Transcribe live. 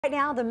Right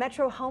now, the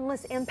Metro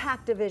Homeless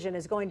Impact Division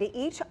is going to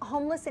each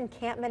homeless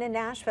encampment in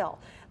Nashville,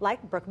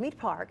 like Brookmead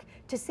Park,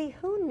 to see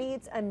who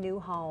needs a new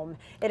home.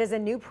 It is a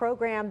new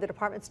program the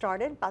department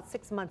started about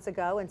 6 months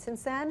ago, and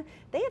since then,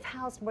 they have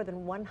housed more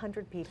than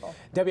 100 people.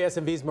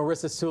 WSMV's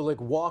Marissa Sulek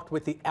walked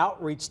with the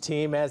outreach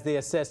team as they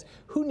assessed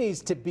who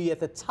needs to be at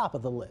the top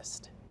of the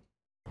list.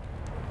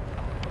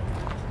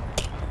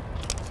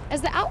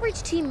 As the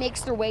outreach team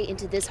makes their way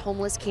into this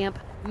homeless camp,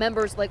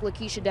 members like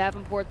Lakeisha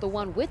Davenport, the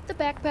one with the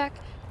backpack,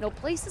 know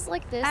places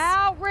like this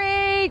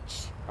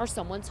outreach are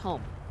someone's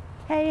home.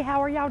 Hey,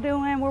 how are y'all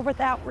doing? We're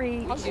with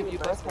outreach. I'll give you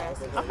bus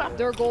passes.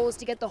 Their goal is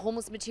to get the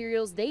homeless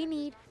materials they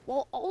need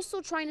while also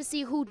trying to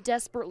see who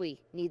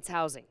desperately needs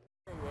housing.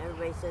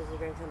 Everybody says they're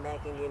going to come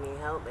back and give me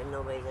help, and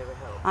nobody's ever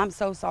helped. I'm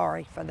so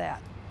sorry for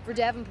that. For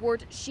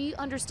Davenport, she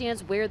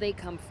understands where they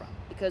come from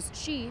because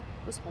she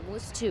was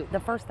homeless too. The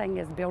first thing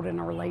is building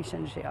a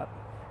relationship,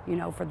 you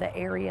know, for the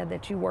area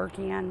that you work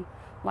in,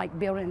 like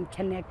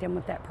connecting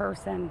with that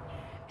person.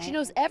 She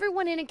knows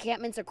everyone in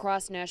encampments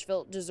across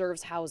Nashville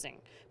deserves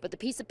housing, but the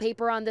piece of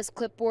paper on this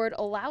clipboard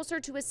allows her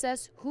to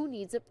assess who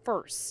needs it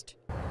first.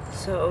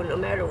 So no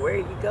matter where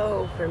you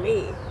go, for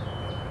me,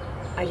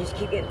 I just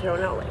keep getting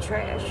thrown out like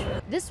trash.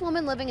 This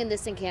woman living in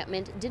this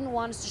encampment didn't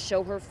want us to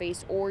show her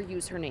face or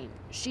use her name.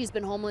 She's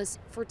been homeless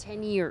for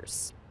 10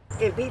 years.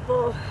 If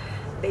people,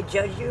 they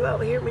judge you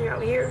out here when you're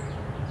out here,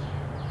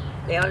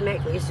 they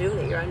automatically assume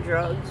that you're on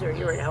drugs or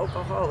you're an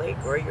alcoholic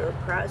or you're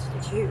a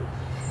prostitute.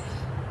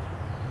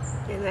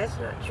 And that's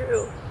not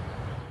true.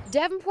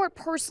 Davenport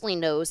personally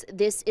knows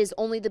this is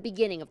only the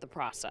beginning of the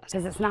process.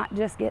 Because it's not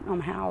just getting them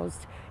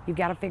housed. You've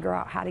got to figure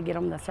out how to get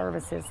them the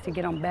services to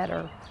get them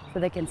better so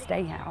they can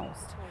stay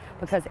housed.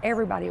 Because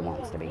everybody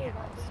wants to be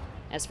housed.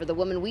 As for the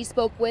woman we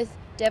spoke with,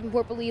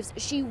 Davenport believes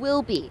she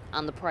will be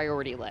on the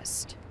priority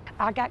list.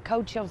 I got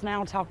cold chills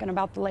now talking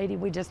about the lady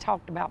we just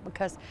talked about,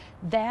 because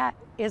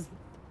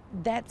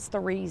that's the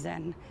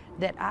reason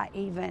that I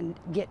even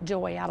get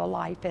joy out of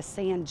life, is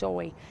seeing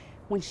Joy.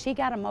 When she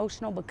got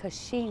emotional because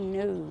she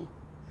knew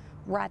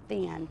right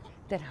then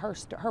that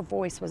her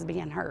voice was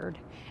being heard.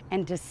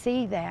 And to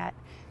see that,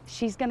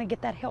 she's gonna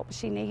get that help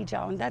she needs,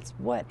 y'all, and that's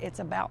what it's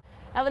about.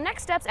 Now, the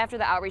next steps after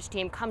the outreach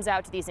team comes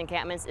out to these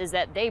encampments is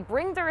that they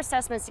bring their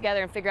assessments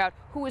together and figure out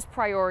who is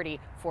priority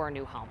for a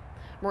new home.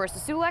 Marissa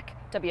Sulek,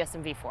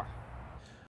 WSMV4.